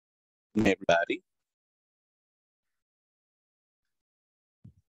Everybody.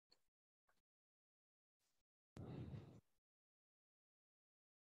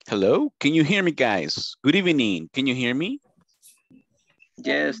 Hello, can you hear me, guys? Good evening. Can you hear me?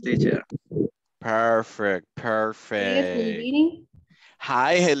 Yes, teacher. Perfect, perfect.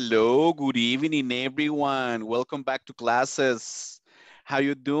 Hi, hello, good evening, everyone. Welcome back to classes. How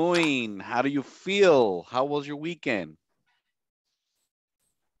you doing? How do you feel? How was your weekend?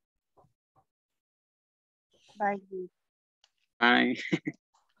 Fine.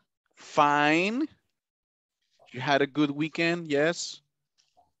 Fine. You had a good weekend, yes?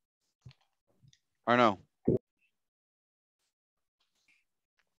 Or no?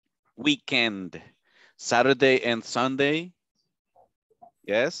 Weekend. Saturday and Sunday.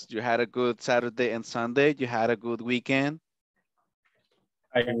 Yes, you had a good Saturday and Sunday. You had a good weekend.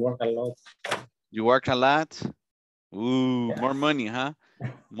 I work a lot. You worked a lot? Ooh, Yes. more money, huh?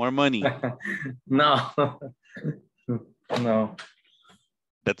 More money. No. No.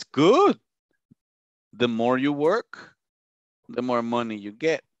 That's good. The more you work, the more money you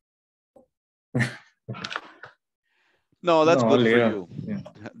get. No, that's good for you. Yeah.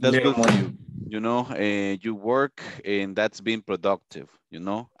 That's Little good for money. you. You know, you work and that's being productive. You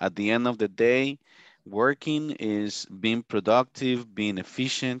know, at the end of the day, working is being productive, being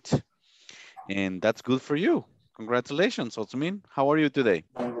efficient, and that's good for you. Congratulations, Osmin. How are you today?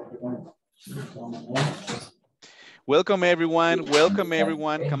 Welcome everyone. Welcome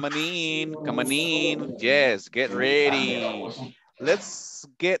everyone. Come on in. Come on in. Yes, get ready. Let's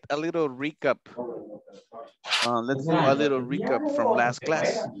get a little recap. Let's do a little recap from last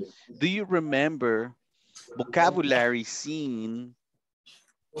class. Do you remember vocabulary seen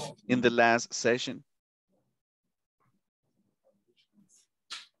in the last session?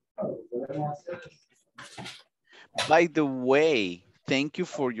 By the way, thank you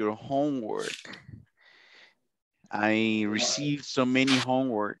for your homework. I received so many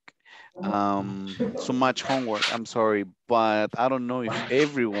homework, so much homework, I'm sorry, but I don't know if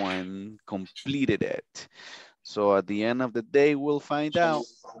everyone completed it. So at the end of the day, we'll find out.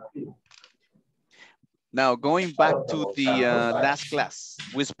 Now, going back to the last class,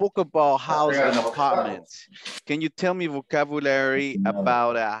 we spoke about house and apartment. Can you tell me vocabulary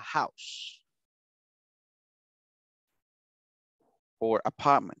about a house or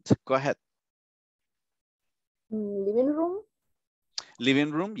apartment? Go ahead. Living room.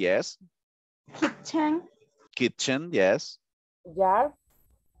 Living room, yes. Kitchen. Kitchen, yes. Yard.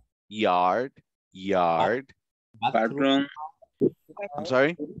 Yard, yard. Bathroom. I'm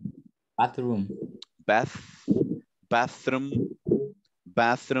sorry? Bathroom. Bathroom,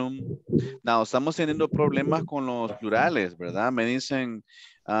 bathroom. Now, estamos teniendo problemas con los plurales, ¿verdad? Me dicen,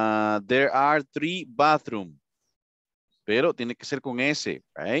 there are 3 bathrooms. Pero tiene que ser con S,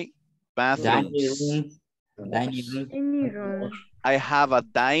 right? Bathrooms. Dining room. I have a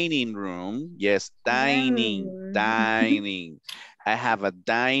dining room. Yes, dining. I have a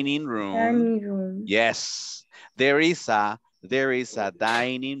dining room. Dining room. Yes, there is a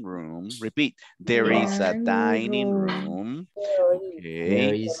dining room. Repeat, there is a dining room. Okay.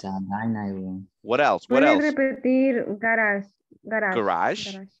 There is a dining room. What else? What Puede else? repetir garage.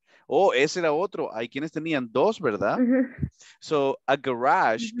 Garage. Oh, ese era otro. Hay quienes tenían 2, ¿verdad? So a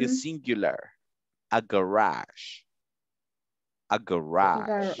garage is singular. A garage. A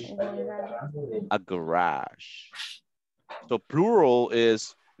garage. A garage. So plural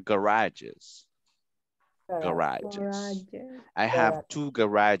is garages. Garages. I have 2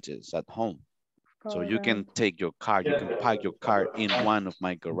 garages at home. So you can take your car, you can park your car in one of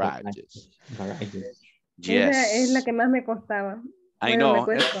my garages. Yes. Esa es la que más me costaba. I know,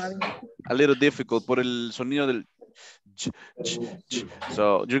 a little difficult por el sonido del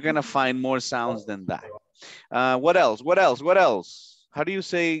so you're gonna find more sounds than that. What else? What else? What else? How do you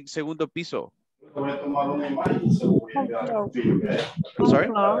say segundo piso? I'm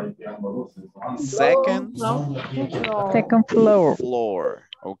sorry? Second? Second floor. Floor.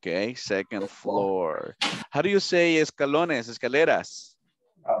 Okay, second floor. How do you say escalones, escaleras?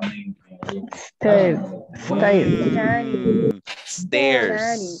 Stairs.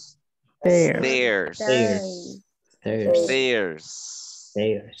 Stairs.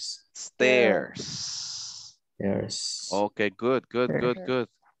 Stairs. Stairs. Okay, good.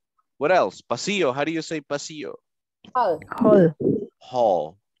 What else? Pasillo. How do you say pasillo? Hall.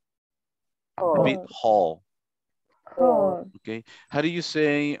 Repeat, hall. Okay. How do you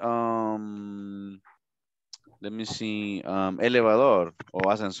say, let me see, elevador o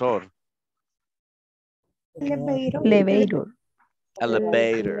ascensor? Elevator.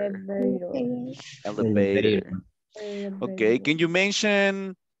 Elevator. Okay. Can you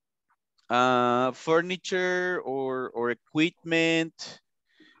mention furniture or equipment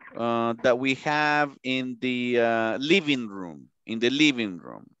that we have in the living room. In the living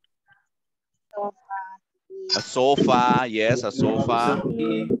room. A sofa, yes, a sofa.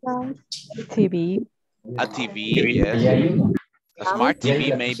 TV. A TV, yes. A smart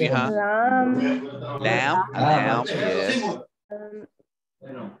TV, maybe, huh? Lamp. A lamp, yes.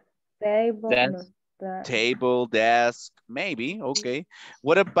 Table. That's Table, desk, maybe, okay.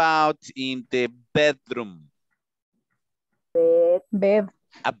 What about in the bedroom? Bed.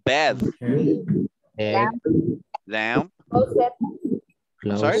 A bed, Egg, lamp,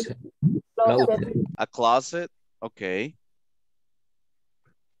 I'm sorry? closet, closet, A closet, okay.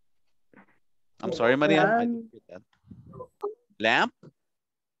 I'm sorry, Marian, I didn't get that. Lamp,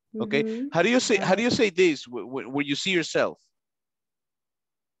 okay. Mhm. How do you say this when you see yourself?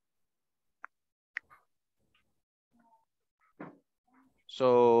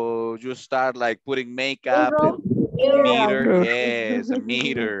 So you start like putting makeup and meter, Mirror. yes, a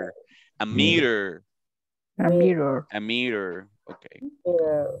meter, a meter, A mirror. a meter, okay.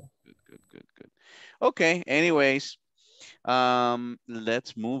 Good. Okay, anyways,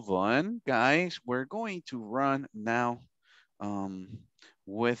 let's move on, guys. We're going to run now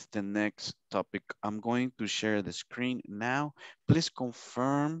with the next topic. I'm going to share the screen now. Please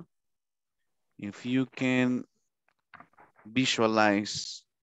confirm if you can visualize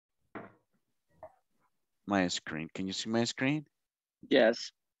my screen. Can you see my screen?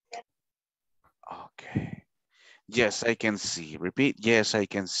 yes. Okay. Yes, I can see. Repeat. Yes, I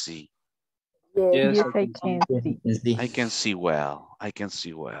can see. Yes. Yes, I can see. I can see well. I can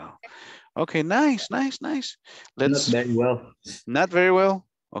see well. Okay, nice. Not Let's, very well. not very well.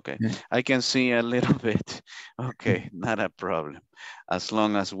 Okay, Yeah. I can see a little bit. Okay, not a problem. As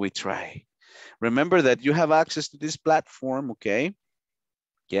long as we try. Remember that you have access to this platform, okay?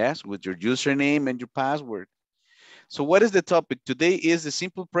 Yes, with your username and your password. So what is the topic? Today is the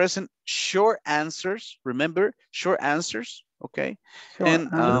simple present short answers. Remember, short answers, okay? Short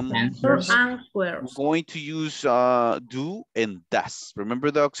And Answers. we're going to use do and does.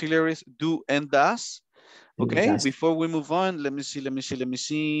 Remember the auxiliaries do and does? Okay, Does. before we move on, let me see.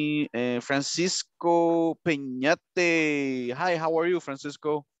 Francisco Peñate. Hi, how are you,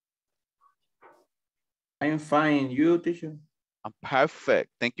 Francisco? I'm fine. You, teacher? I'm perfect.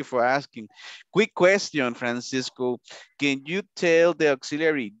 Thank you for asking. Quick question, Francisco. Can you tell the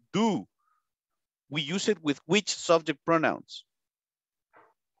auxiliary do? We use it with which subject pronouns?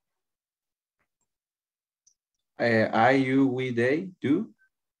 I, you, we, they, do.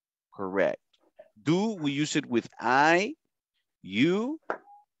 Correct. Do, we use it with I, you,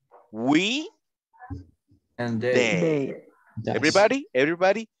 we, And they. Does.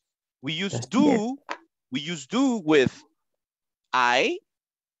 Everybody, we use Does. do, we use do with I,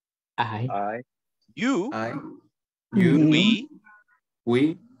 I, you, I, you, we,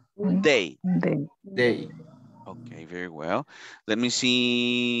 they. they. Okay, very well. Let me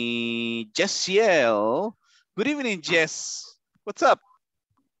see. Jessiel. Good evening, Jess. What's up?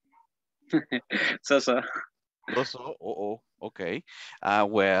 so. Also, okay.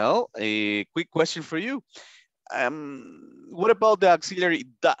 Well, a quick question for you. What about the auxiliary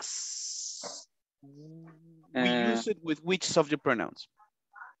does? We use it with which subject pronouns?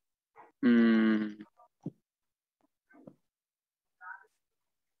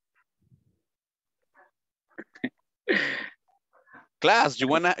 Class, you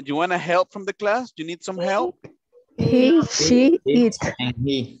wanna help from the class? You need some help? He, she, it. And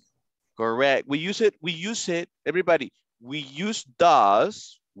he. Correct. We use it, everybody. We use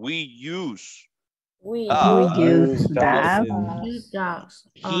does, we use We use that.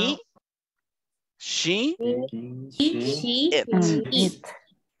 he, she, it. It.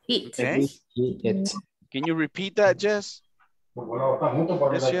 Okay. It. Can you repeat that, Jess?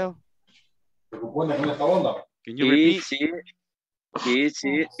 Jessiel? Can you He, repeat?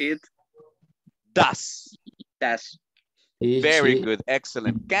 she, it, Does. does. He, Very she. good.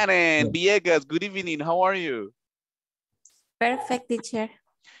 Excellent. Karen Villegas, good evening. How are you? Perfect, teacher.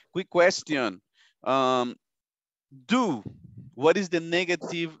 Quick question. Do. What is the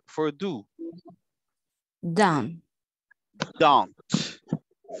negative for do? Done. Don't.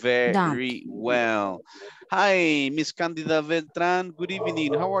 Very well. Hi, Miss Candida Beltran. Good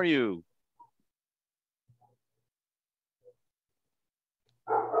evening. How are you?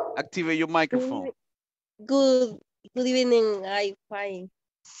 Activate your microphone. Good evening. I fine.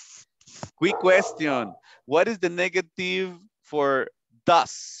 Quick question. What is the negative for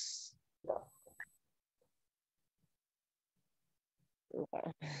does?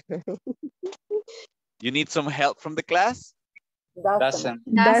 You need some help from the class? Doesn't.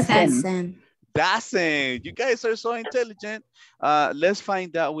 Doesn't. Doesn't. You guys are so intelligent. Let's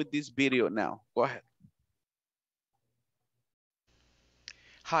find out with this video now. Go ahead.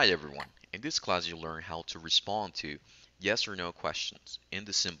 Hi everyone. In this class you'll learn how to respond to yes or no questions in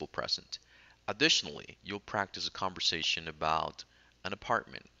the simple present. Additionally, you'll practice a conversation about an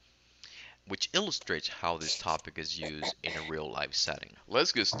apartment, which illustrates how this topic is used in a real life setting.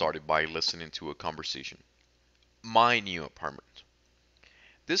 Let's get started by listening to a conversation. My new apartment.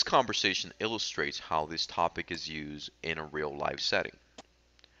 This conversation illustrates how this topic is used in a real life setting.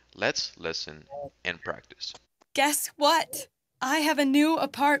 Let's listen and practice. Guess what? I have a new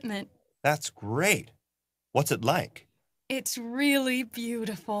apartment. That's great. What's it like? It's really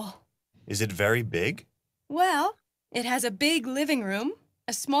beautiful. Is it very big? Well, it has a big living room,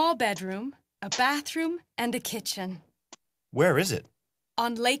 a small bedroom, a bathroom, and a kitchen. Where is it?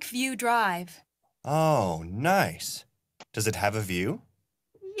 On Lakeview Drive. Oh, nice. Does it have a view?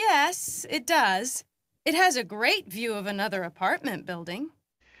 Yes, it does. It has a great view of another apartment building.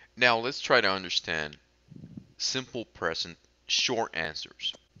 Now let's try to understand simple present short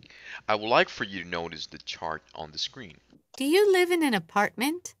answers. I would like for you to notice the chart on the screen. Do you live in an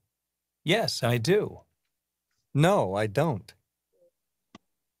apartment? Yes, I do. No, I don't.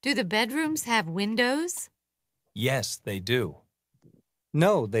 Do the bedrooms have windows? Yes, they do.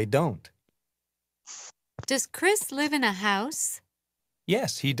 No, they don't. Does Chris live in a house?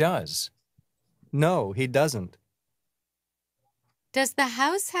 Yes, he does. No, he doesn't. Does the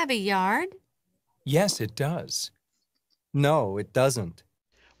house have a yard? Yes, it does. No, it doesn't.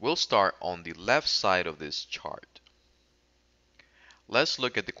 We'll start on the left side of this chart. Let's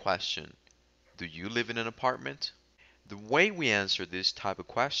look at the question, do you live in an apartment? The way we answer this type of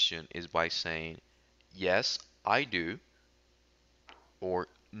question is by saying, yes, I do, or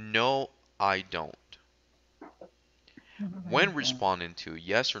no, I don't. When responding to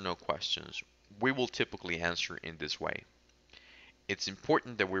yes or no questions, we will typically answer in this way. It's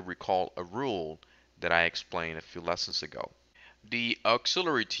important that we recall a rule that I explained a few lessons ago. The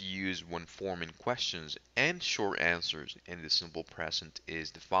auxiliary to use when forming questions and short answers in the simple present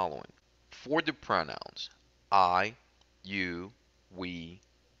is the following. For the pronouns I, you, we,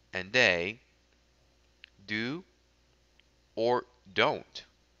 and they, do or don't.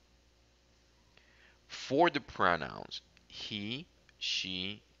 For the pronouns he,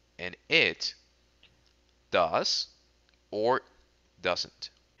 she, and it, does or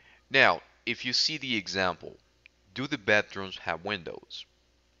doesn't. Now, if you see the example, do the bedrooms have windows?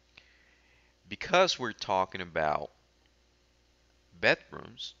 Because we're talking about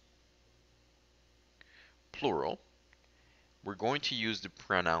bedrooms, plural, we're going to use the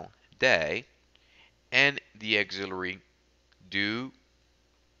pronoun they and the auxiliary do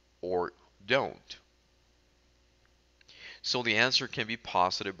or don't. So the answer can be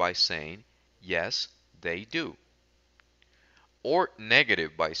positive by saying, yes, they do. Or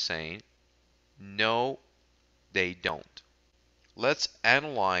negative by saying, no, they don't. Let's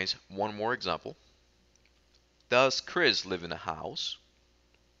analyze one more example. Does Chris live in a house?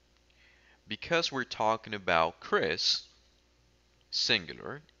 Because we're talking about Chris,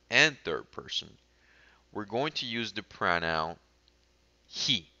 singular, and third person, we're going to use the pronoun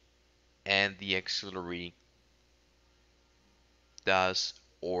he and the auxiliary does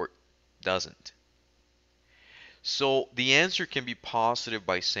or doesn't. So the answer can be positive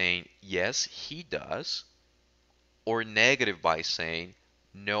by saying, yes, he does, or negative by saying,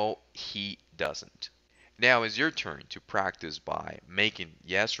 no, he doesn't. Now it's your turn to practice by making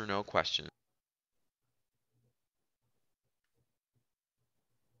yes or no questions.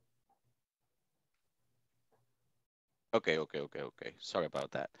 Okay. Sorry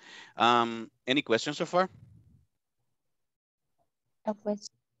about that. Any questions so far? No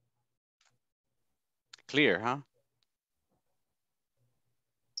question. Clear, huh?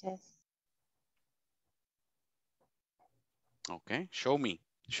 Yes. Okay, show me.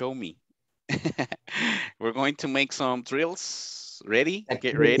 We're going to make some drills. Ready?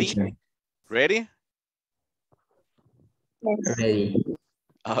 Get ready. Ready? Ready.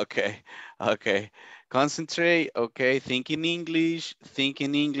 Okay. Concentrate. Okay, think in English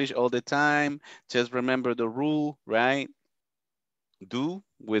all the time. Just remember the rule, right? Do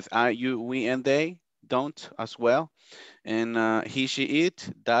with I, you, we, and they. Don't as well. And he, she, it,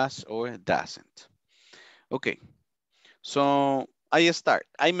 does or doesn't. Okay, so I start.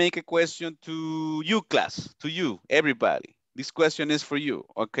 I make a question to you, class, to you, everybody. This question is for you,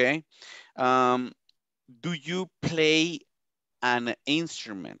 okay? Do you play an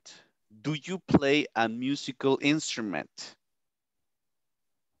instrument? Do you play a musical instrument?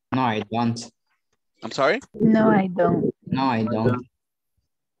 No, I don't. I'm sorry? No, I don't. No, I don't.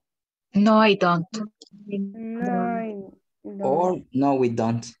 No, I don't. No, Or no, we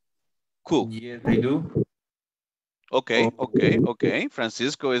don't. Cool. Yes, I do. Okay, okay.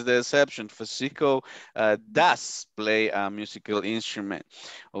 Francisco is the exception. Francisco does play a musical instrument.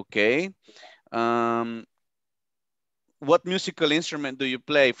 Okay. What musical instrument do you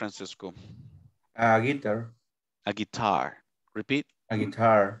play, Francisco? A guitar. A guitar. Repeat. A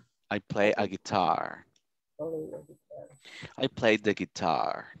guitar. I play a guitar. I play the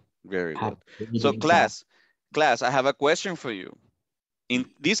guitar. Very good. So class, I have a question for you. In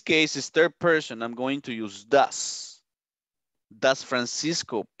this case, it's third person. I'm going to use does. Does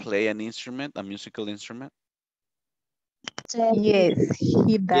Francisco play an instrument, a musical instrument? Yes,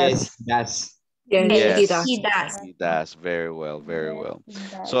 he does. Yes, Yes, he does. he does. Very well, very well.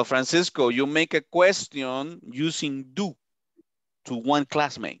 So Francisco, you make a question using do to one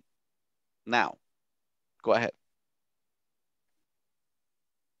classmate. Now, go ahead.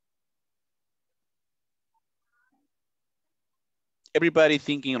 Everybody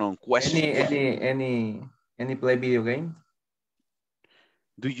thinking on questions. Any play video game?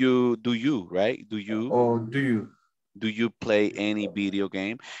 Do you, right? Do you? Or do you? Do you play any video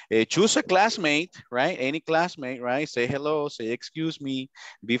game? Choose a classmate, right? Any classmate, right? Say hello, say excuse me,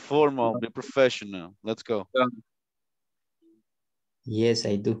 be formal, be professional. Let's go. Yes,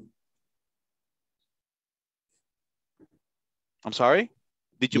 I do. I'm sorry?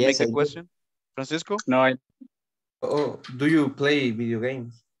 Did you Yes, make a I do. question, Francisco? No, Oh, do you play video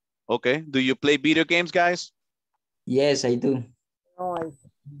games? Okay. Do you play video games, guys? Yes, I do.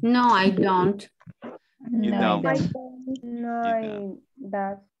 No, I don't. You don't. no,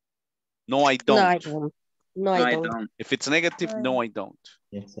 that's No, I no, don't. I don't. No, I don't. If it's negative, no, I don't.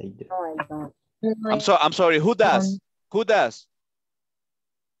 Yes, I do. No, I don't. I'm sorry. Who does? Who does?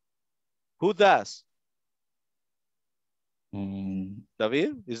 Who does?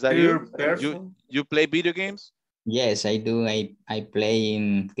 David, is that you? You play video games? Yes, I do. I play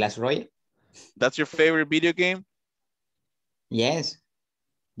in Clash Royale. That's your favorite video game? Yes.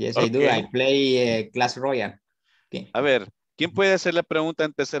 Yes, I do. I play Clash Royale. Okay. A ver, ¿quién puede hacer la pregunta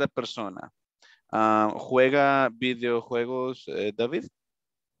en tercera persona? ¿Juega videojuegos David?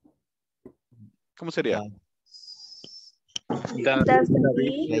 ¿Cómo sería? Does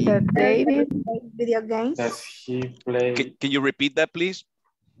David play video games? Does he play? Can you repeat that, please?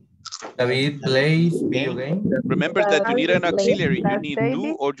 David plays video games. Remember that you need an auxiliary. You need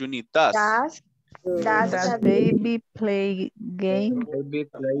do or you need does. Does baby play game?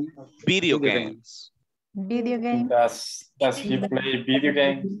 Video games. Video game? Does he play video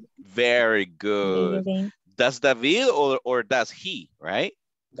games? Very good. Does David or does he, right?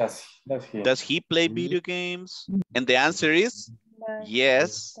 Does he? Does he play video games? And the answer is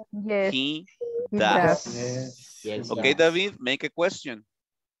yes, he does. Yes. Okay, David, make a question.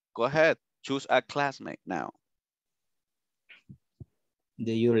 Go ahead. Choose a classmate now.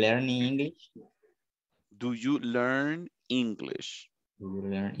 Do you learn English? Do you learn English? Do you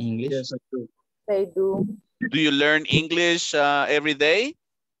learn English? Yes, I do. I do. Do you learn English every day?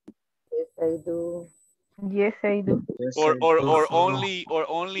 Yes, I do. Yes, I do. Yes, Or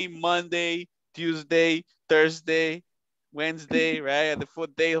only Monday, Tuesday, Thursday, Wednesday, right? The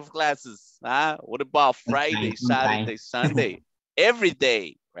 4th day of classes. What about Friday, Saturday, Sunday? Every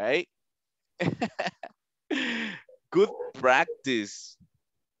day, right? Good practice.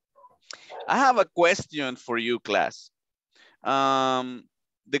 I have a question for you, class.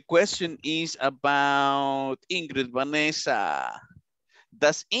 The question is about Ingrid Vanessa.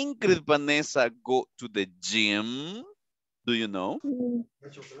 Does Ingrid Vanessa go to the gym? Do you know?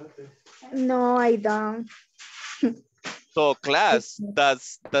 No, I don't. So class,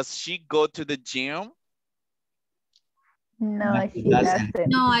 does she go to the gym? No, she doesn't.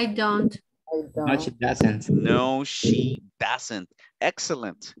 No, I don't. No, she doesn't. No, she doesn't.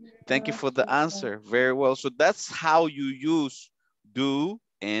 Excellent. Thank you for the answer. Very well. So that's how you use do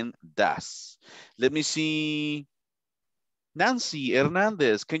and does. Let me see. Nancy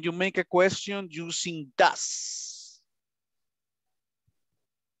Hernandez, can you make a question using does?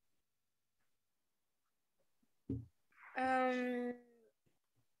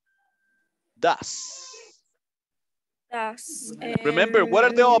 Does. Remember, what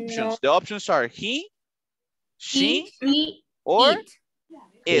are the options? The options are he, she, or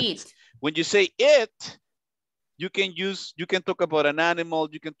it. When you say it, you can talk about an animal,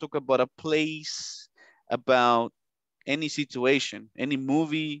 you can talk about a place, about any situation, any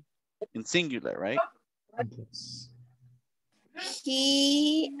movie in singular, right?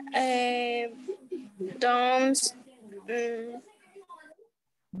 He don't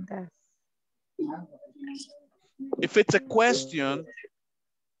If it's a question,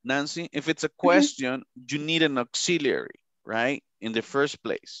 Nancy, if it's a question, you need an auxiliary, right? In the first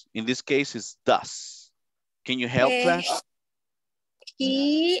place. In this case, it's does. Can you help, class?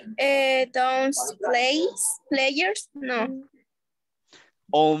 He don't players, no.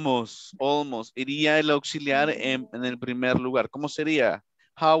 Almost, almost. Iría el auxiliar en el primer lugar. ¿Cómo sería?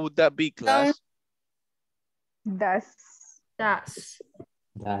 How would that be, class? Does. Does.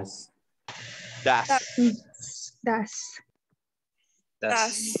 Das.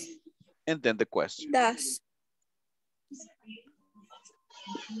 And then the question.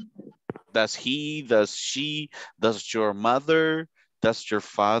 Does he, does she, does your mother, does your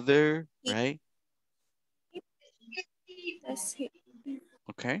father, right?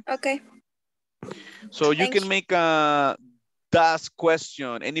 Okay. Okay. So you can make a does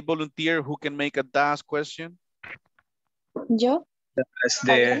question. Any volunteer who can make a does question? Yo. Does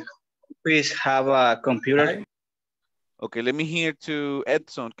the office have a computer? Okay, let me hear to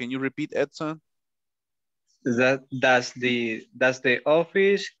Edson. Can you repeat, Edson? Does the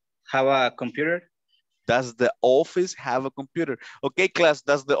office have a computer? Does the office have a computer? Okay, class,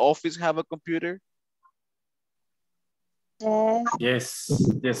 does the office have a computer? Yes,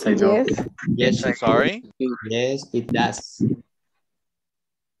 yes, I do. Yes, Sorry? Yes, it does.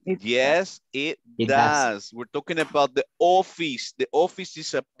 Yes, it does. We're talking about the office. The office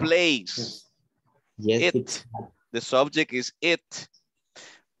is a place. Yes, it. The subject is it.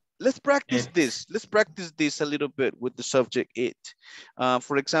 Let's practice this. Let's practice this a little bit with the subject it.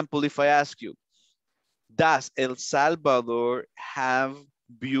 For example, if I ask you, does El Salvador have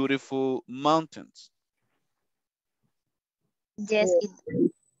beautiful mountains? Yes,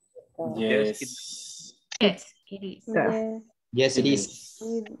 it Yes. Yes, it is. Yes, it is.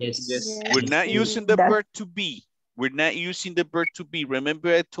 Yes. We're not using the verb to be. We're not using the verb to be.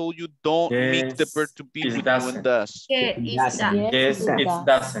 Remember, I told you don't mix the verb to be with you and does. Yes, it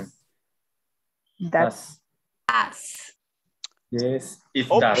doesn't. Does. Yes,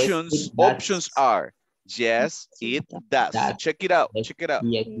 it Options, does. options are yes, it does. Check it out. Check it out.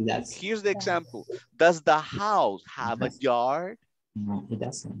 Yes, it does. Here's the example. Does the house have a yard? No, it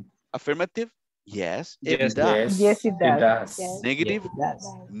doesn't. Affirmative? Yes, it Yes, does. Yes, it does. Negative? Yes, it does.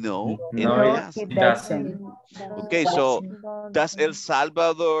 No, No, it it doesn't. doesn't. Okay, so does El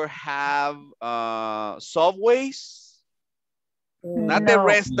Salvador have subways? Not the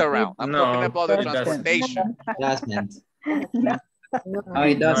restaurant. I'm talking about the transportation. Doesn't. No, No,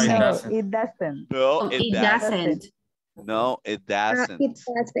 it doesn't. it doesn't. No, it doesn't. No, it doesn't.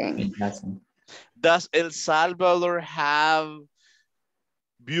 It doesn't. Does El Salvador have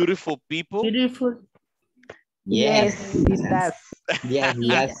beautiful people? Beautiful. Yes, it does.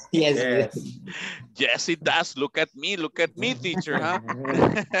 Yes. Yes, it does. Look at me, teacher, huh?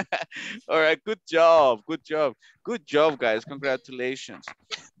 All right, good job. Good job, guys. Congratulations.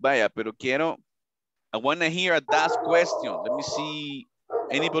 Vaya, pero I want to hear a does question. Let me see.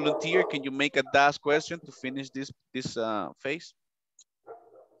 Any volunteer, can you make a does question to finish this phase?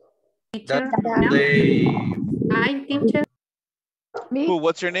 That they... Hi, teacher. Who,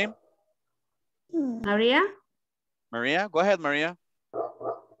 what's your name? Maria. Maria, go ahead, Maria.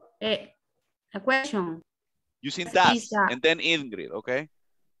 A question. Using does and then Ingrid, okay?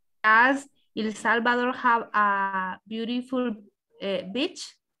 Does El Salvador have a beautiful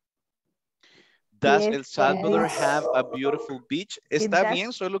beach? Does Yes, El Salvador yes. have a beautiful beach? Está does.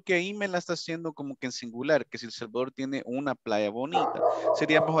 bien, solo que ahí me la está haciendo como que en singular, que si El Salvador tiene una playa bonita,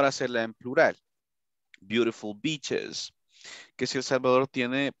 sería mejor hacerla en plural. Beautiful beaches. Que si El Salvador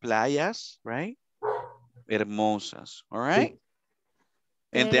tiene playas, right? Hermosas, all right?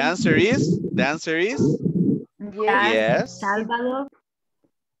 And the answer is? Yes. Salvador.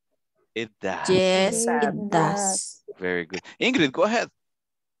 It does. Yes, it does. Very good. Ingrid, go ahead.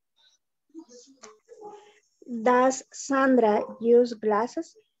 Does Sandra use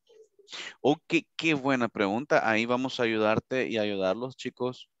glasses? Ok, qué buena pregunta. Ahí vamos a ayudarte y ayudarlos,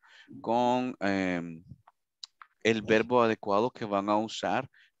 chicos, con el verbo adecuado que van a usar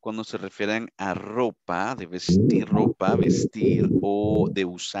cuando se refieren a ropa, de vestir ropa, vestir o de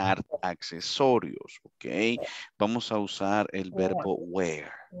usar accesorios, ¿ok? Vamos a usar el verbo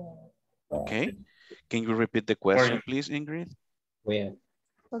wear, ¿ok? Can you repeat the question, please, Ingrid? Where?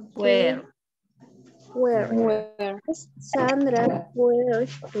 Okay. Where? Sandra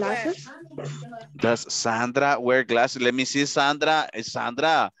wears glasses? Does Sandra wear glasses? Let me see, Sandra.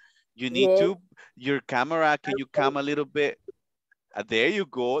 Sandra, you need to, your camera, can you come a little bit? There you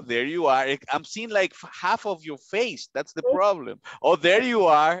go. There you are. I'm seeing like half of your face. That's the problem. Oh, there you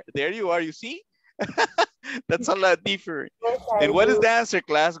are. There you are. You see? That's a lot different. And what is the answer,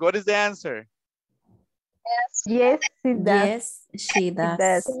 class? What is the answer? Yes, she does. Yes, she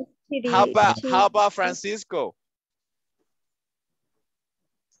does. How about Francisco?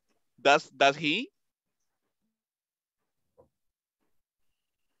 Does he?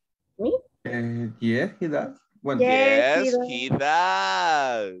 Yeah, he does. Well, Yes, he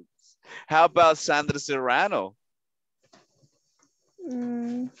does. How about Sandra Serrano?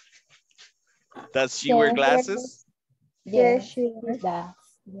 Does she wear glasses? Yes, she does.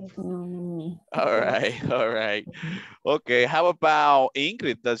 All right, all right. Okay, how about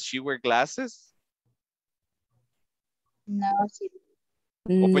Ingrid? Does she wear glasses? No, she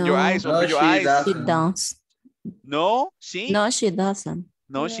Open your eyes, open your eyes. She does. No, she? No, she doesn't.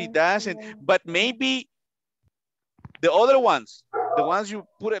 No, she doesn't. But maybe the other ones, the ones you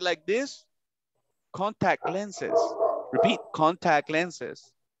put it like this, contact lenses. Repeat, contact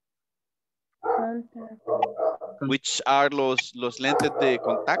lenses. Which are los lentes de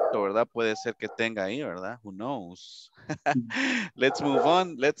contacto, ¿verdad? Puede ser que tenga ahí, ¿verdad? Who knows? Let's move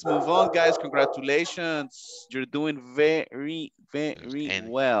on, guys. Congratulations. You're doing very, very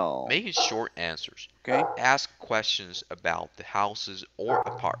well. Making short answers. Okay. Ask questions about the houses or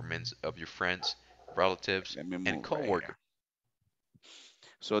apartments of your friends, relatives, and coworkers.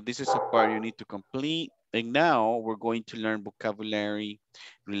 So this is a part you need to complete. And now we're going to learn vocabulary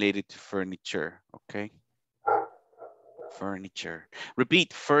related to furniture, okay? Furniture.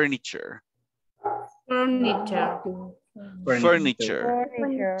 Repeat, furniture. Furniture. Furniture.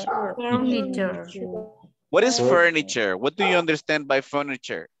 Furniture. What is furniture? What do you understand by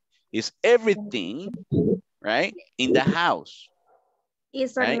furniture? It's everything, right, in the house.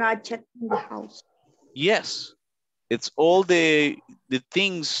 It's an object in the house. Yes, it's all the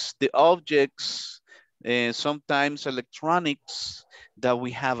things, the objects, sometimes electronics that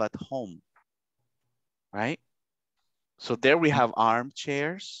we have at home, right? So there we have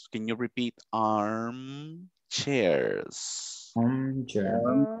armchairs. Can you repeat armchairs? Armchair.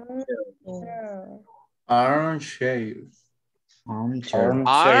 armchairs. Armchair.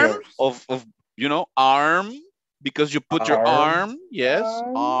 Arm of you know, arm, because you put your arm, yes,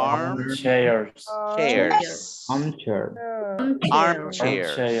 Chairs. chairs. Armchair.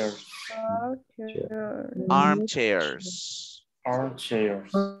 Armchairs. Armchairs.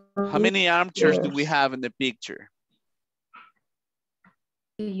 Armchairs. How many armchairs do we have in the picture?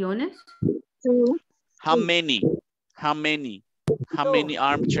 Millones? How many? How many? How many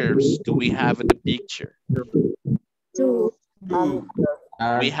armchairs do we have in the picture? Two.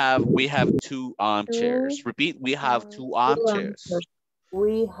 We have two armchairs. Repeat, we have two armchairs.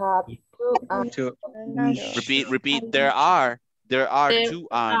 We have two. Repeat, there are two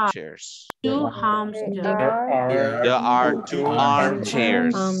armchairs. Two hamsters. There are two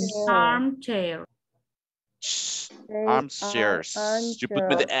armchairs. Armchair. Armchairs. You put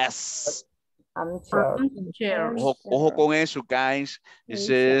with the S. Armchair. Ojo con eso, guys.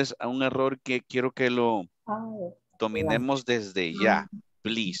 Ese es un error que quiero que lo dominemos desde ya.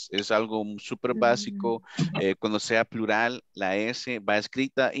 Please. Es algo súper básico. Cuando sea plural, la S va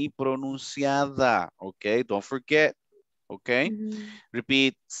escrita y pronunciada. Ok, don't forget. Ok.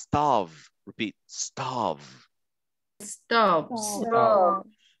 Repeat, stove. Repeat, stove. Stove.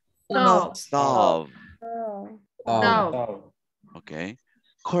 Stove. Stove. Okay.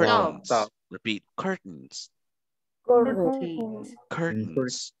 Curtains. Repeat, curtains. Curtains.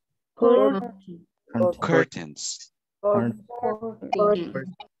 Curtains. Curtains. Curtains.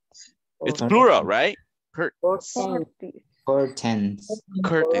 It's plural, right? Curtains.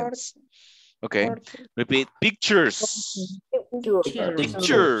 Curtains. Okay. Repeat, pictures.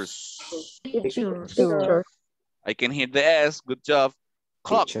 Pictures. I can hear the S. Good job.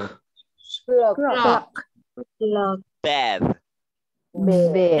 Clock. Clock. Bed.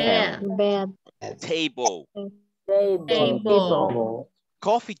 Bed. Table. Table.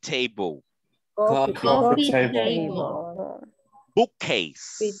 Coffee table. Coffee table.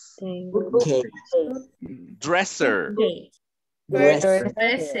 Bookcase. Dresser. Dresser.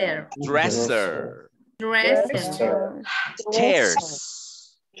 Dresser. Dresser.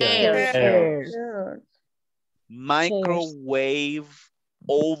 Chairs. Chairs. Microwave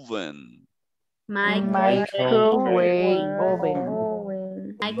oven. Microwave oven.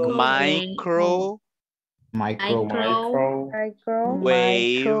 Microwave microwave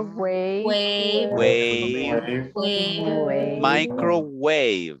oven.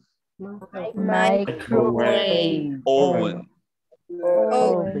 Microwave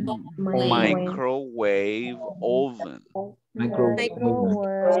oven.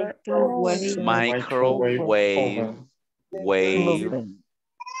 Microwave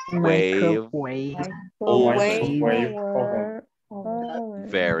oven.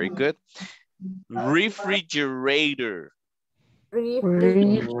 Very good. Refrigerator.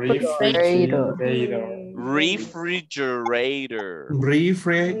 Refrigerator. Refrigerator.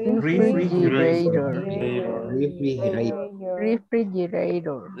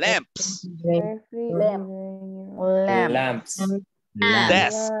 Refrigerator. Lamps. Lamps.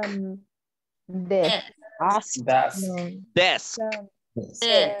 Desk. Desk. Desk.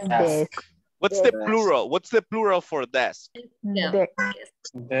 What's the plural? What's the plural for desk?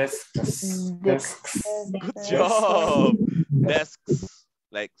 Desks. Good job. Desks.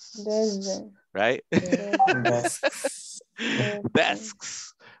 Like, right?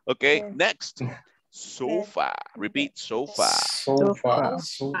 Desks. Okay, next. Sofa. Repeat, sofa. Sofa.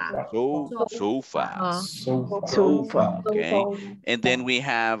 Sofa. Okay. And then we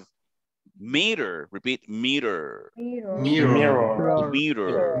have meter. Repeat, meter. Meter.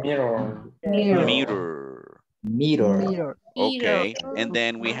 Okay. And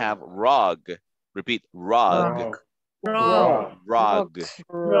then we have rug. Repeat, rug. Rug.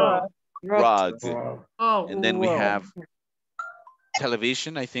 And then we have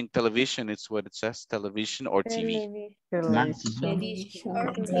television. I think television is what it says. Television or TV.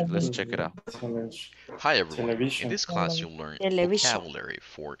 Let's check it out. Hi everyone. In this class you'll learn vocabulary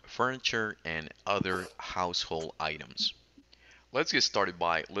for furniture and other household items. Let's get started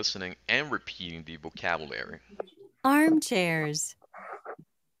by listening and repeating the vocabulary. Armchairs.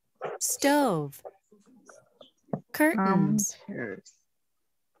 Stove. Curtains.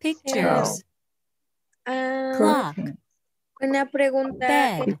 Pictures. Clock. Una pregunta.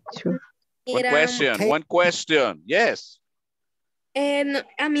 Bed. One question. Yes.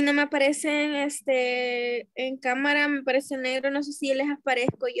 A mí no me aparecen en cámara, me parece negro, no sé si les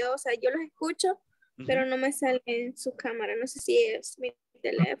aparezco yo, o sea, yo los escucho, pero no me sale en su cámara, no sé si es mi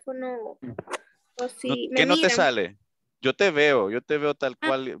teléfono o si me ¿Qué no te miran. sale? Yo te veo tal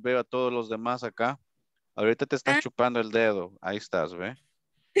cual veo a todos los demás acá. Ahorita te estás chupando el dedo, ahí estás, ¿ve?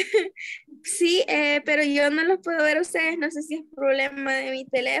 Sí, pero yo no los puedo ver a ustedes, no sé si es problema de mi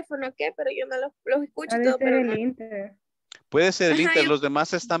teléfono o qué, pero yo no los escucho todo, pero no. Puede ser el Inter, los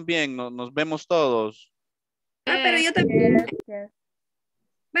demás están bien, nos vemos todos. Pero yo también. ¿En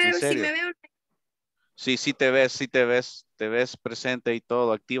Pero si serio? me veo. Sí te ves presente y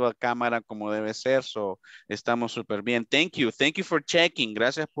todo, activa cámara como debe ser, estamos súper bien. Thank you for checking,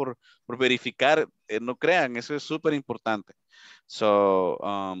 gracias por verificar, no crean, eso es súper importante.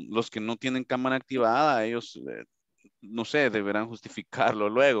 Los que no tienen cámara activada, ellos, no sé, deberán justificarlo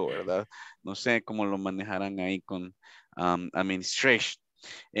luego, ¿verdad? No sé cómo lo manejarán ahí con administration.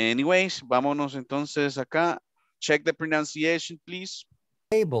 Anyways, vámonos entonces acá. Check the pronunciation, please.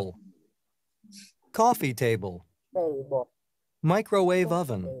 Table. Coffee table. Microwave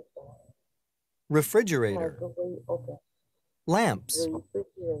oven. Refrigerator. Lamps.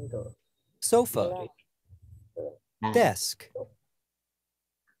 Sofa. Desk.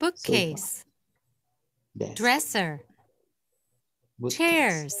 Bookcase. Dresser.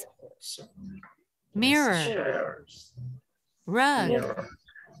 Chairs. Mirror. Rug.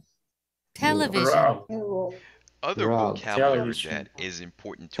 Television. Other vocabulary that is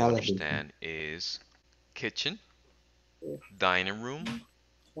important to understand is kitchen, dining room,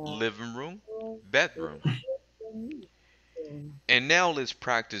 living room, bedroom. And now let's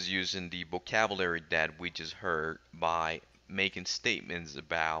practice using the vocabulary that we just heard by making statements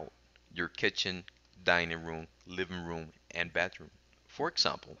about your kitchen, dining room, living room, and bedroom. For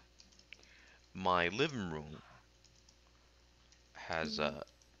example, my living room has a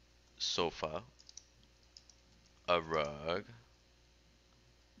sofa, a rug,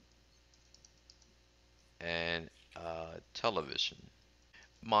 and a television.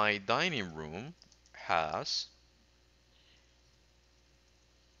 My dining room has.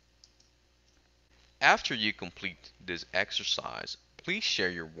 After you complete this exercise, please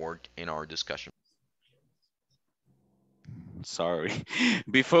share your work in our discussion. Sorry.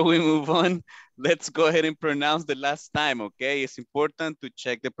 Before we move on, let's go ahead and pronounce the last time, okay? It's important to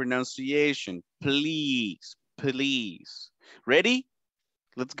check the pronunciation. Please. Ready?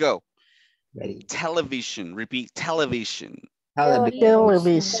 Let's go. Ready. Television. Repeat, television.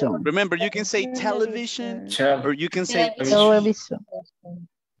 Television. Remember, you can say television or you can say Television.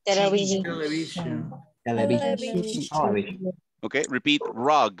 Television. Okay, repeat,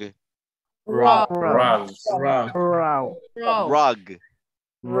 rug. Rug.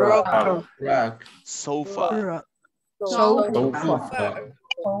 Sofa.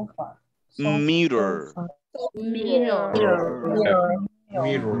 Meter.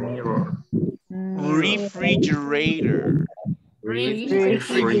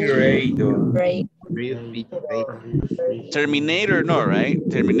 Refrigerator. Terminator, no, right?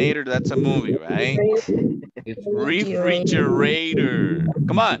 Terminator, that's a movie, right? Refrigerator.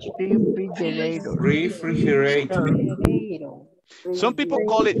 Come on. Refrigerator. Refrigerator. Some people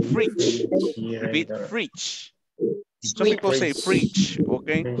call it fridge. Repeat, fridge. Some people say fridge,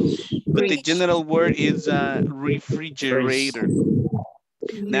 okay? But the general word is refrigerator.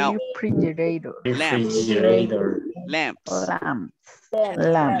 Now, Refrigerator. lamps. Refrigerator. Lamps.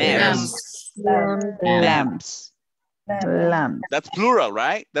 Lamps. Lamps. Lamps. That's plural,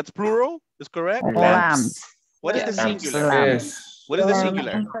 right? That's plural? Is correct? Lamps. What is the Lamps. singular? Yes. What is the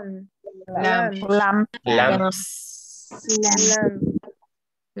singular? Lamp. Lamp. Lamp.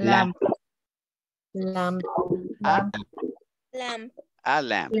 Lamp. A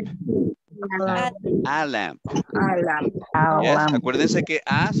lamp. A lamp. A Yes, lamp. acuérdense que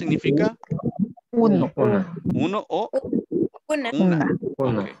a significa Uno. uno o Una. una.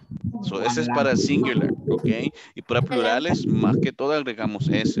 Una. Okay. So, ese es para singular, ¿ok? Y para plurales, más que todo agregamos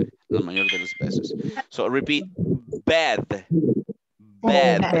S la mayor de las veces. So, repeat, bed.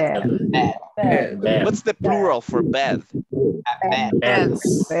 Bed. Bed. What's the plural for bed?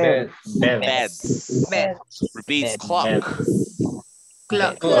 Beds. Beds. Repeat, clock.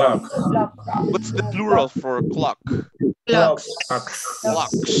 Clock. What's the plural for clock? Clocks.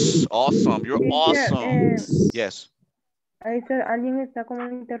 Clocks. Awesome. You're awesome. Yes. Alguien está como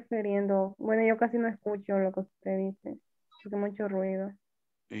interfiriendo. Bueno, yo casi no escucho lo que usted dice. Hace mucho ruido.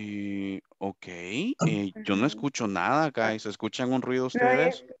 Ok. Yo no escucho nada, guys. ¿Escuchan un ruido No,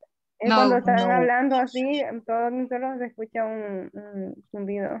 ustedes? cuando están hablando así, solo se escucha un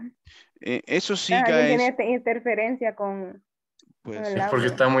zumbido. Eso sí, Alguien tiene guys. esta interferencia con Pues, el Es porque audio.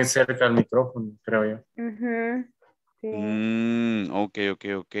 está muy cerca del micrófono, creo yo. Sí. Ok.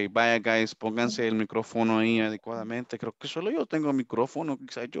 Vaya, guys, pónganse el micrófono ahí adecuadamente. Creo que solo yo tengo micrófono.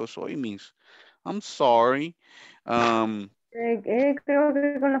 Quizás yo soy Miss. I'm sorry. Creo que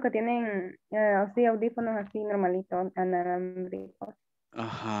con los que tienen así audífonos así normalitos, inalámbricos.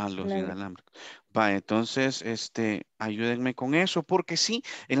 Ajá, los inalámbricos. Vaya, entonces, ayúdenme con eso, porque sí,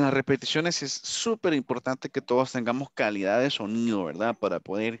 en las repeticiones es súper importante que todos tengamos calidad de sonido, ¿verdad? Para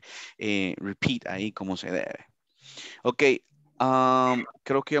poder repeat ahí como se debe. Ok,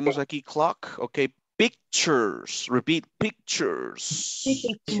 creo que vamos aquí, clock. Ok, pictures. Repeat, pictures.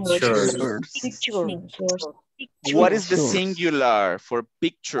 What is the singular for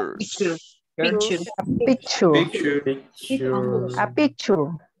pictures? Picture. A picture.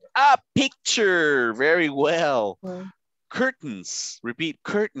 A picture. Very well. Curtains. Repeat,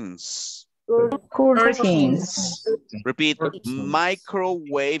 curtains. Curtains. Repeat,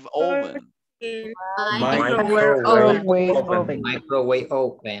 microwave oven. Microwave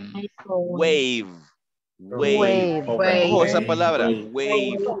oven. Wave. Ojo esa palabra.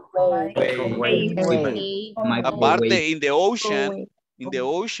 Wave. Aparte, in the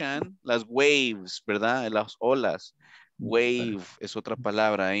ocean, las waves, ¿verdad? Las olas. Wave es otra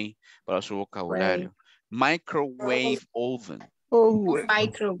palabra ahí para su vocabulario. Microwave oven.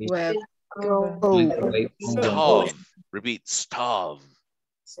 Microwave. Stove. Repeat, stove.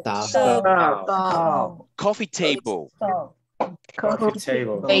 Coffee table. Coffee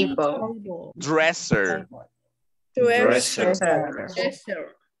table. Dresser.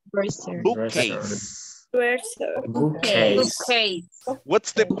 Bookcase.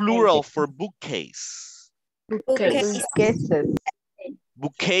 What's the plural for bookcase?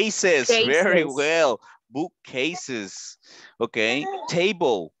 Bookcases. Very well. Bookcases. Okay.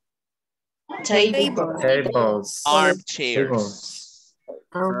 Table. Tables. Armchairs.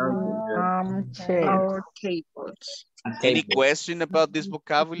 Armchair. Any question about this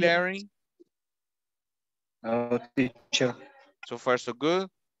vocabulary? No, teacher. So far, so good.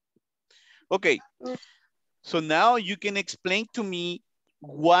 Okay. So now you can explain to me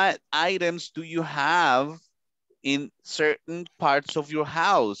what items do you have in certain parts of your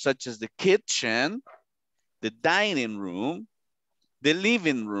house, such as the kitchen, the dining room, the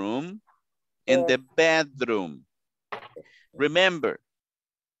living room, and the bedroom. Remember,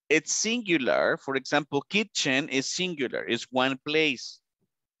 it's singular. For example, kitchen is singular, it's one place.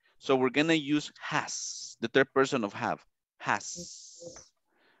 So we're gonna use has, the third person of have, has,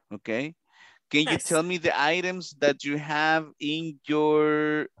 okay? Can you tell me the items that you have in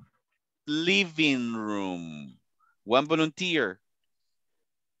your living room? One volunteer.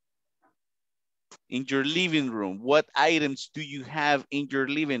 In your living room, what items do you have in your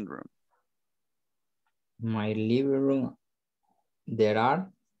living room? My living room, there are.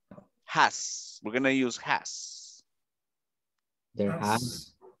 Has. We're gonna use has. There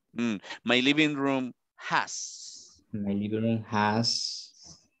has. My living room has. My living room has.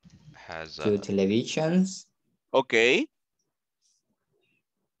 has 2 televisions. Okay.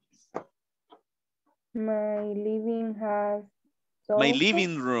 My living has My sofa.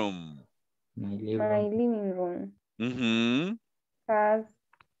 living room. My My living room Mm-hmm. has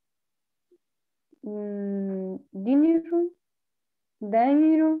dinner room,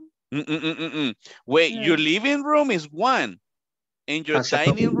 dining room. Wait, No. your living room is one, and your Has a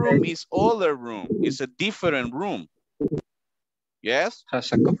dining room is other room. It's a different room. Yes?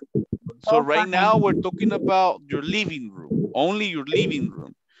 Has a coffee. So right now we're talking about your living room, only your living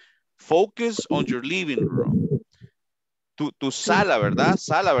room. Focus on your living room. Tu sala, ¿verdad?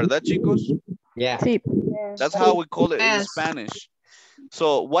 Sala, ¿verdad, chicos? Yeah. Sí. That's how we call it in Yes. Spanish.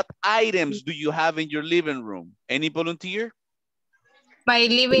 So what items do you have in your living room? Any volunteer? My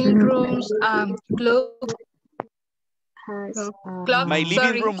living room's clock. Clock. My living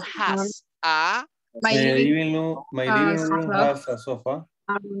Sorry. room has a... My living room clock. has a sofa.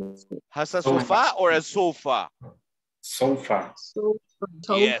 Has a sofa or a sofa? Sofa.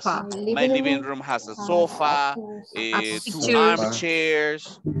 Yes, Sofa. my living room has a sofa, two pictures.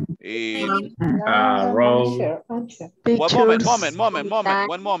 armchairs. Row. One moment.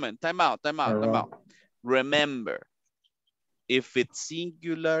 One moment. Time out. Remember, if it's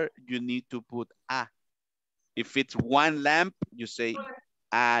singular, you need to put a. If it's one lamp, you say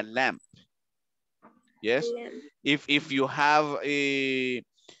a lamp. Yes. If you have a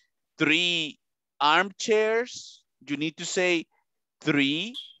 3 armchairs, you need to say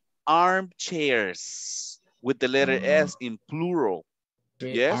 3 armchairs with the letter S in plural.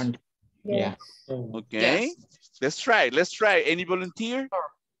 Yes? Yeah. Okay. Yes. Let's try. Any volunteer?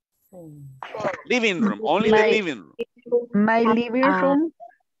 Living room. Only the living room. My living room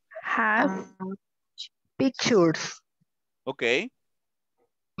has pictures. Okay.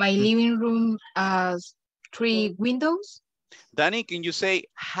 My living room has 3 windows. Danny, can you say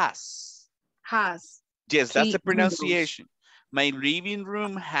has? Has. Yes, that's 3 the pronunciation. My living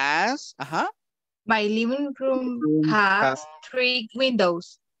room has, My living room has 3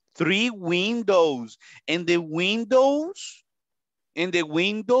 windows. 3 windows. And the windows? In the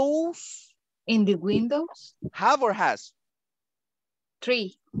windows? Have or has?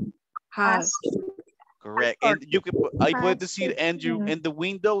 3. Has. Correct. And you can put, I put decir, and the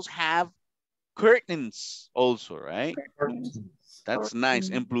windows have curtains also, right? That's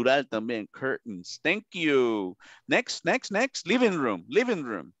nice. En plural también, curtains. Thank you. Next. Living room.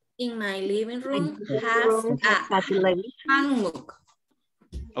 In my living room has a hammock.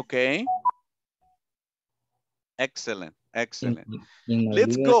 Okay. Excellent.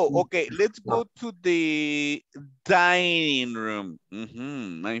 Let's go. Okay, let's go to the dining room.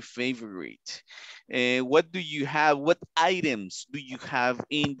 My favorite. What do you have? What items do you have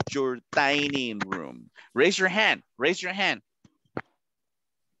in your dining room? Raise your hand.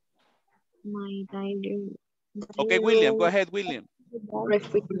 My dining Okay, William, go ahead, William.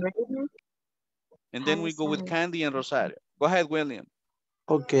 refrigerator. And then we go with Candy and Rosario. Go ahead, William.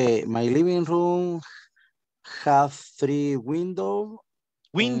 Okay, my living room have 3 windows.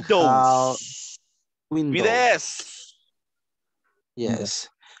 Windows. With S. Yes,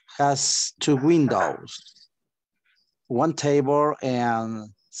 has 2 windows, 1 table and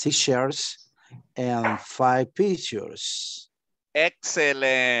 6 chairs and 5 pictures.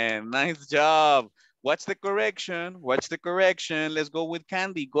 Excellent. Nice job. What's the correction? Let's go with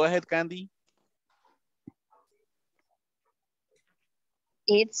Candy. Go ahead, Candy.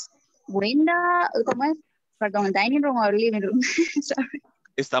 It's window, ¿cómo es? Perdón, dining room or living room. Sorry.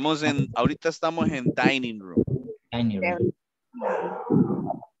 Ahorita estamos en dining room.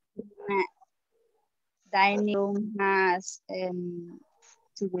 Dining room has 2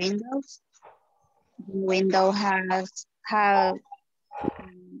 windows. The window has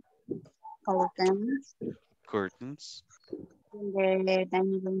curtains. The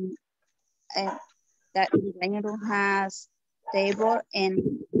dining room, the dining room has table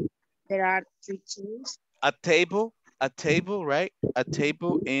and there are 3 chairs. A table, right? A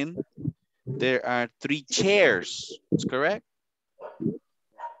table and there are 3 chairs. That's correct?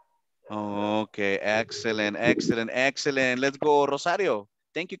 Okay, excellent. Let's go, Rosario.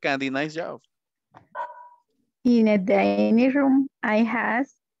 Thank you, Candy. Nice job. In a dining room, I have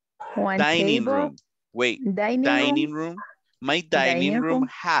 1 dining table. room. Wait, dining room? My dining room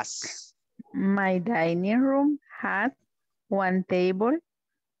has. My dining room has 1 table,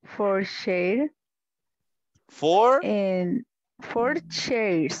 4 chairs. 4? And 4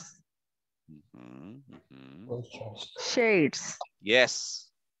 chairs. Chairs. Yes.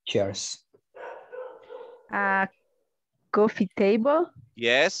 Chairs. A coffee table.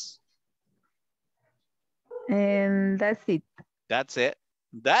 Yes. And that's it. That's it.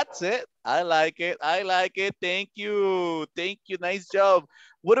 That's it. I like it. I like it. Thank you. Thank you. Nice job.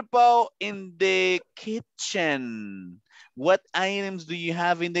 What about in the kitchen? What items do you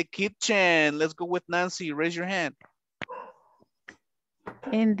have in the kitchen? Let's go with Nancy. Raise your hand.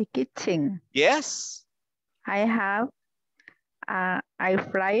 In the kitchen, Yes. I have a air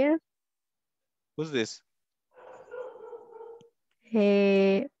fryer, What's this?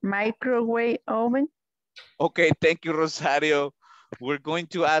 a microwave oven, Okay, thank you, Rosario. We're going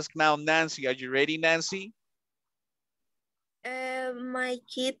to ask now Nancy. Are you ready, Nancy? My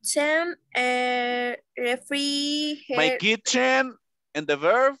kitchen, My refrigerator. kitchen and the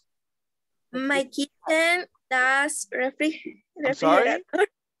verb? My kitchen, that's I'm sorry? refrigerator.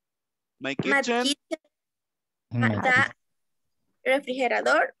 My My kitchen? kitchen, that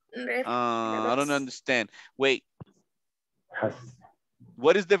refrigerator. I don't understand. Wait.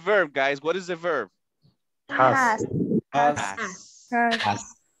 What is the verb, guys? What is the verb? Has.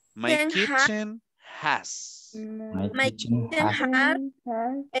 My Can kitchen has. My kitchen has.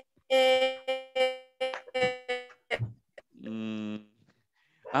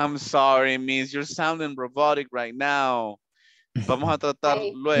 I'm sorry, miss. You're sounding robotic right now. Vamos a tratar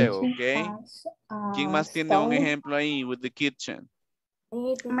luego, ¿ok? ¿Quién más tiene un ejemplo ahí with the kitchen?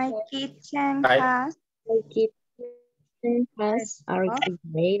 My kitchen has a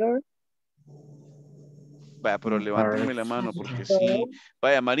refrigerator. Vaya, pero levántenme la mano porque sí.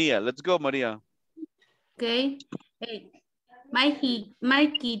 Vaya, María. Let's go, María. Okay. My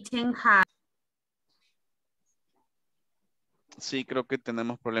kitchen has. Sí, creo que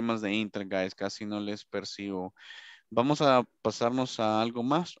tenemos problemas de internet, guys. Casi no les percibo. Vamos a pasarnos a algo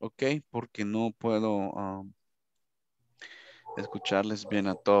más, ¿ok? Porque no puedo escucharles bien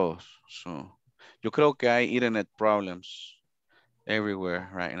a todos. So, yo creo que hay internet problems everywhere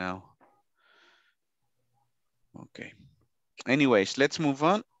right now. Okay. Anyways, let's move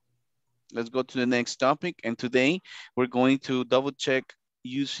on. Let's go to the next topic. And today we're going to double check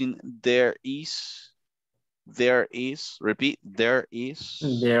using there is. There is. Repeat. There is.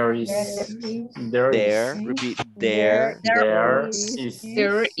 There is. There. Repeat. There. There is.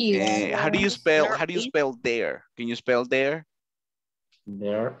 There is. How do you spell there? Can you spell there?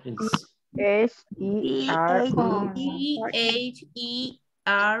 There is.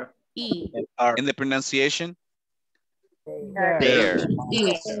 H-E-R-E. In the pronunciation? There.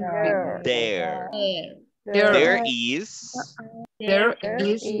 There. There. There is. There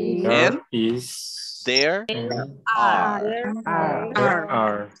is. And Is. there Are. There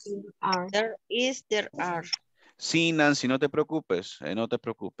are. There are. Sí, Nancy, no te preocupes, no te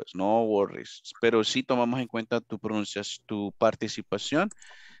preocupes, no worries. Pero sí tomamos en cuenta tu pronunciación, tu participación,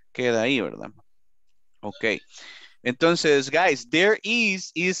 queda ahí, ¿verdad? Ok. Entonces, guys, there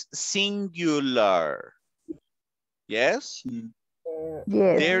is singular. Yes?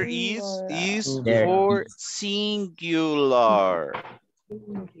 yes, There is for singular.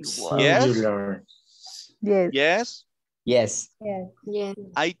 Yes? Singular. yes, Yes? Yes. Yes.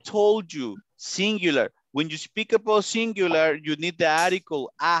 I told you, singular. When you speak about singular, you need the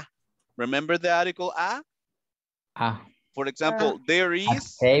article a. Remember the article a? Ah. For example, there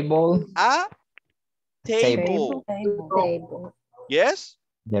is Table. a table. Table. Yes?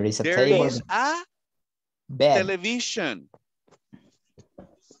 There is a There table. is a Bed. television.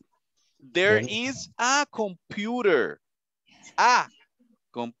 There is a computer. A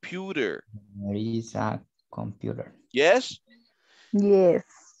computer. There is a computer. Yes? yes,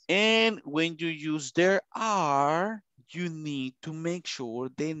 And when you use there are, you need to make sure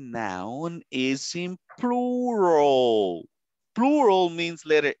the noun is in plural. Plural means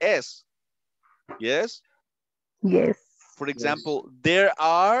letter S. Yes? yes. For example, there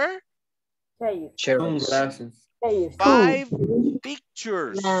are Sunglasses. 5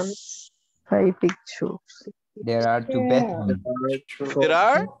 pictures. 5 pictures. There are 2 bedrooms. There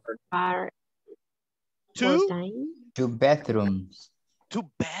are Are 2 2 bedrooms. 2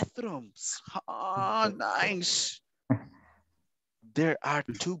 bathrooms. Ah, nice. There are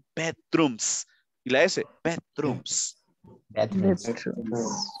 2 bedrooms. Y la S, bedrooms. Bedrooms.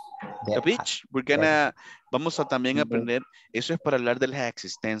 The beach, vamos a también aprender, eso es para hablar de las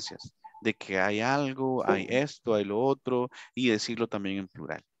existencias, de que hay algo, hay esto, hay lo otro, y decirlo también en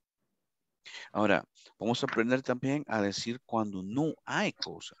plural. Ahora, vamos a aprender también a decir cuando no hay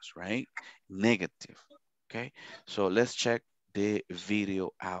cosas, right? Negative, okay? So let's check the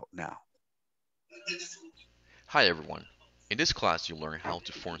video out now. Hi everyone. In this class you'll learn how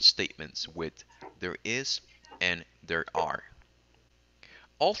to form statements with there is and there are.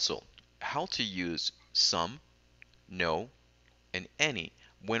 Also, how to use some, no, and any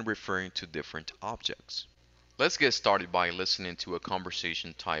when referring to different objects. Let's get started by listening to a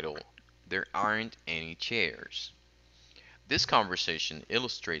conversation titled, There Aren't Any Chairs. This conversation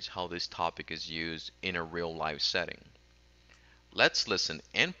illustrates how this topic is used in a real-life setting. Let's listen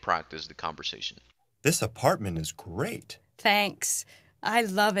and practice the conversation. This apartment is great. Thanks. I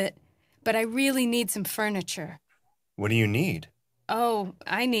love it, but I really need some furniture. What do you need? Oh,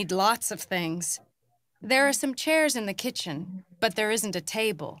 I need lots of things. There are some chairs in the kitchen, but there isn't a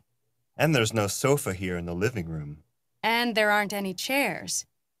table. And there's no sofa here in the living room. And there aren't any chairs.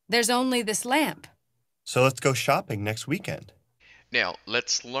 There's only this lamp. So let's go shopping next weekend. Now,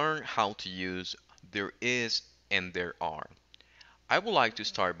 let's learn how to use there is and there are. I would like to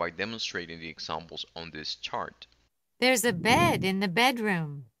start by demonstrating the examples on this chart. There's a bed in the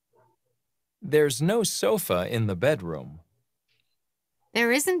bedroom. There's no sofa in the bedroom.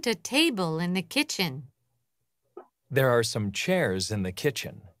 There isn't a table in the kitchen. There are some chairs in the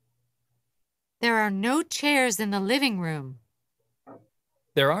kitchen. There are no chairs in the living room.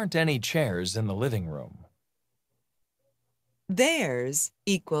 There aren't any chairs in the living room. Theirs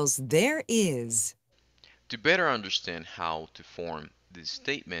equals there is. To better understand how to form this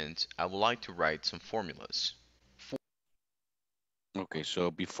statement, I would like to write some formulas. Okay, so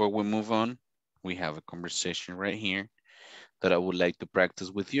before we move on, we have a conversation right here that I would like to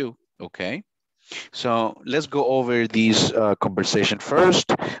practice with you, okay? So let's go over this conversation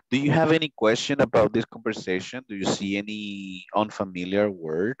first. Do you have any question about this conversation? Do you see any unfamiliar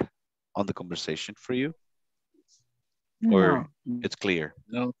word on the conversation for you? Or it's clear?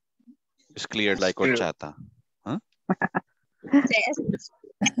 No. It's clear like clear. horchata, huh?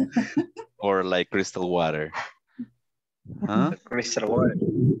 Or like crystal water, huh? Crystal water.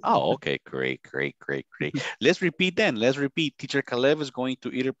 Oh, okay, great. Let's repeat then. Let's repeat. Teacher Caleb is going to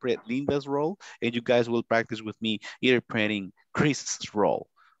interpret Linda's role, and you guys will practice with me interpreting Chris's role.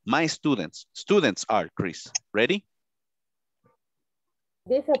 My students are Chris. Ready?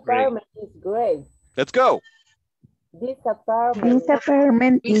 This apartment is great. Let's go. This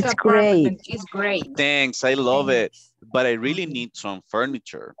apartment is great. Thanks, I love it. But I really need some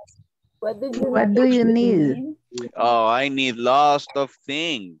furniture. What do you need? Oh, I need lots of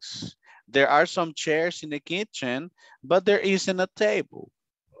things. There are some chairs in the kitchen, but there isn't a table.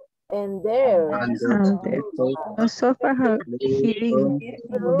 And there. No sofa here in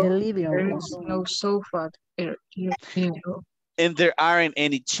the living room. No sofa. And there aren't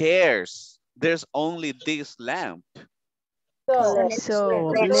any chairs. There's only this lamp. Let's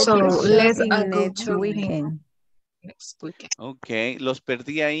go next weekend. Ok, los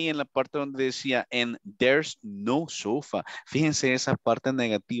perdí ahí en la parte donde decía and there's no sofa. Fíjense esa parte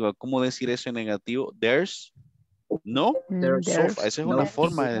negativa. ¿Cómo decir eso en negativo? There's no sofa. Esa es una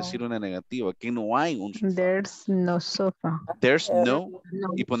forma de decir una negativa. Que no hay un sofá. There's no sofa. There's no.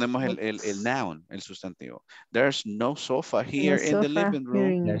 Y ponemos el noun, el sustantivo. There's no sofa here in the living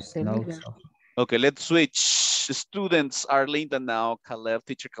room. There's no sofa. Okay, let's switch. Students are Linda now. Caleb,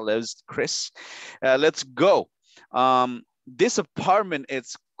 teacher Caleb, Chris. Let's go. This apartment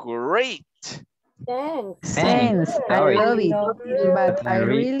is great. Thanks. I love it, but I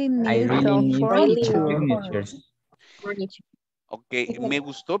really need some furniture. Ok, me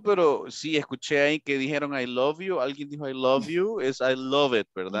gustó, pero sí, escuché ahí que dijeron I love you. Alguien dijo I love you, es I love it,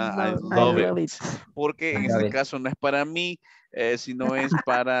 ¿verdad? I love it. Porque en este caso no es para mí, sino es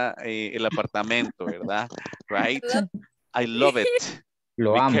para el apartamento, ¿verdad? Right? I love it.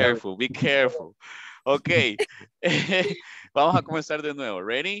 Be careful. Ok, vamos a comenzar de nuevo.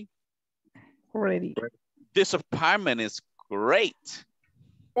 Ready? Ready. This apartment is great.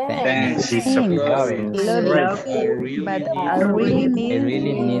 Thanks. Love it. But I really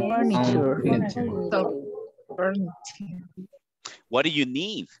need furniture. What do you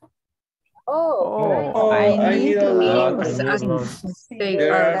need? I need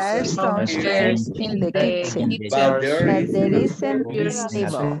there are some chairs in the kitchen, but there isn't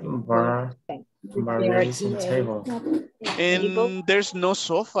a table. And there's no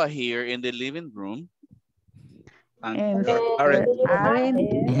sofa here in the living room. And there aren't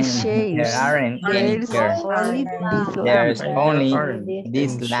chairs. There's only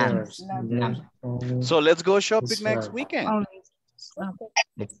this lamp. So let's go shopping next weekend.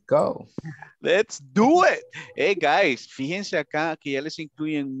 Let's go. Let's do it. Hey guys, fíjense acá que ya les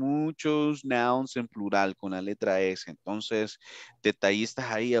incluyen muchos nouns en plural con la letra S. Entonces, detallistas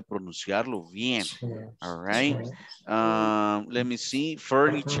ahí a pronunciarlo bien. All right. Let me see.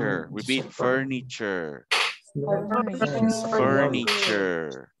 Furniture. Repeat furniture.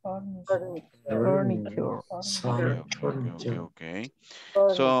 Okay.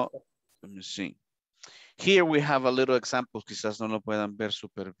 So, let me see. Here we have a little example. Quizás no lo puedan ver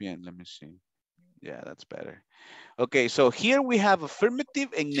súper bien. Let me see. Yeah, that's better. Okay, so here we have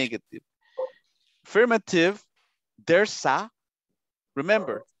affirmative and negative. Affirmative, there's a,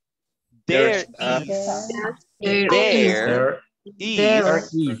 remember, there is. There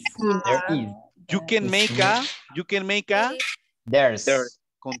is. You can make a There's.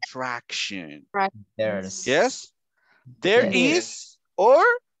 contraction. There's. Yes? There is or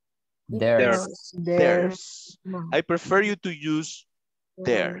There's. I prefer you to use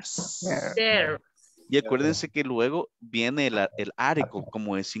there's. Y acuérdense que luego viene el árico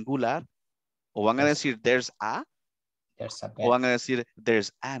como es singular. O van a decir there's a. O van a decir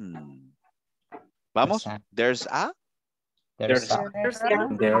there's an. Vamos. There's a. There's a.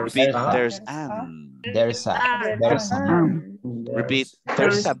 Repeat. There's an. There's a. There's a. Repeat.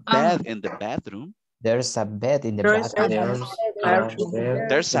 There's a bed in the bathroom. There's a bed in the bathroom.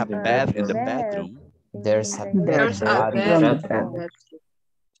 There's a bed in the bedroom. There's a bed in the bathroom.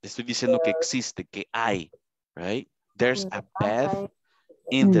 Estoy diciendo que existe, que hay, right? There's a bed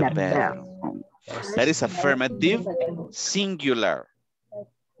in the bedroom. That is affirmative singular.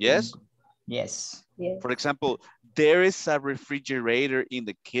 Yes? Yes. For example, there is a refrigerator in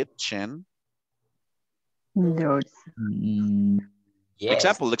the kitchen. There's. Yes.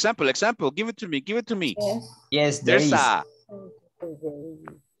 Example. Give it to me. Yes, there There's is. a.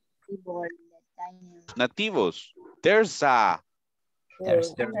 Nativos. There's a.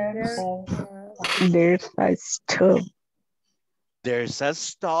 There's a stove. There's a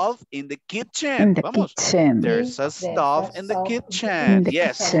stove in the kitchen. In the Vamos. kitchen. There's a stove in the kitchen.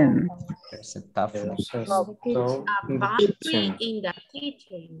 Yes. Kitchen. There's a tough In the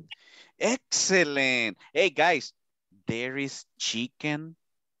kitchen. Excellent. Hey, guys. There is chicken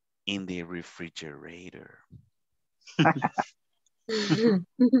in the refrigerator.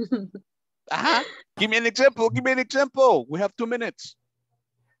 Give me an example. We have 2 minutes.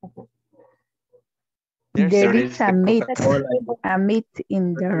 There is a meat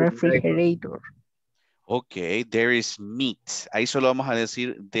in the refrigerator. Okay, there is meat. Ahí solo vamos a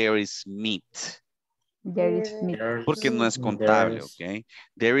decir there is meat. There is meat. Porque no es contable, ok.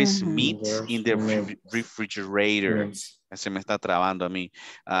 There is meat in the refrigerator. Se me está trabando a mí.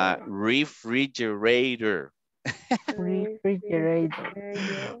 Refrigerator. Refrigerator.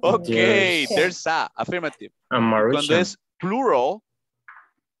 Okay, there's a. Affirmative. Cuando es plural,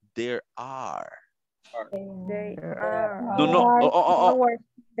 there are. No.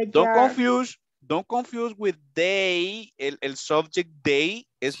 Don't confuse with they. El subject they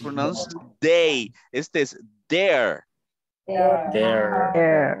is pronounced they. Este es there. There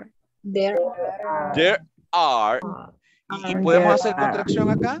are. ¿Y podemos hacer contracción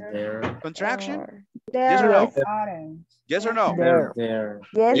acá? Contraction? Yes or no? Yes or no?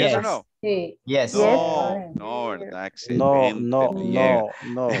 Yes or no? Yes. No, ¿verdad? Excelente.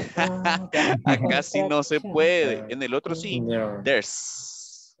 No. Acá sí no se puede. En el otro sí. There's.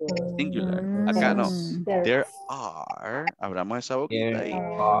 Singular. Acá no. There are. Abramos esa boquita ahí.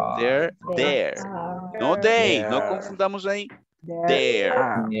 There. No they. No confundamos ahí. There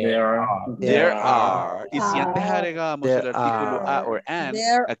are. Y si antes agregábamos el artículo a or an,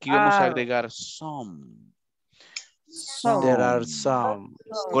 aquí vamos a agregar some. There are some.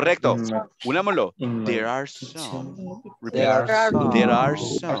 Correcto. Unámoslo. There are some. There are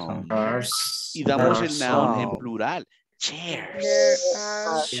some. Y damos el noun en plural. Chairs.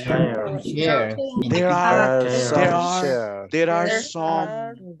 There are some chairs.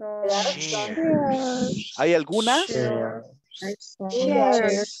 ¿Hay algunas?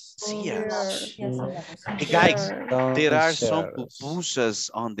 Yes. Hey guys, there are some pupusas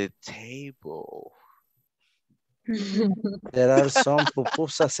on the table. There are some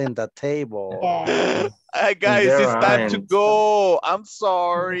pupusas in the table. Guys, it's time to go. I'm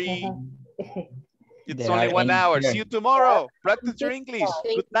sorry. It's only 1 hour. See you tomorrow. Practice your English.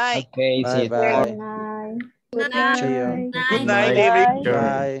 Good night. Okay, bye. Good night. Good night, David.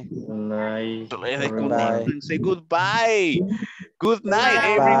 Bye. Say goodbye. Good night,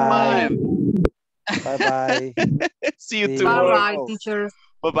 everyone. Bye. See you tomorrow. Bye, teacher.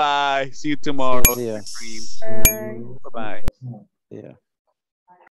 Bye-bye. See you tomorrow. See ya. Bye-bye.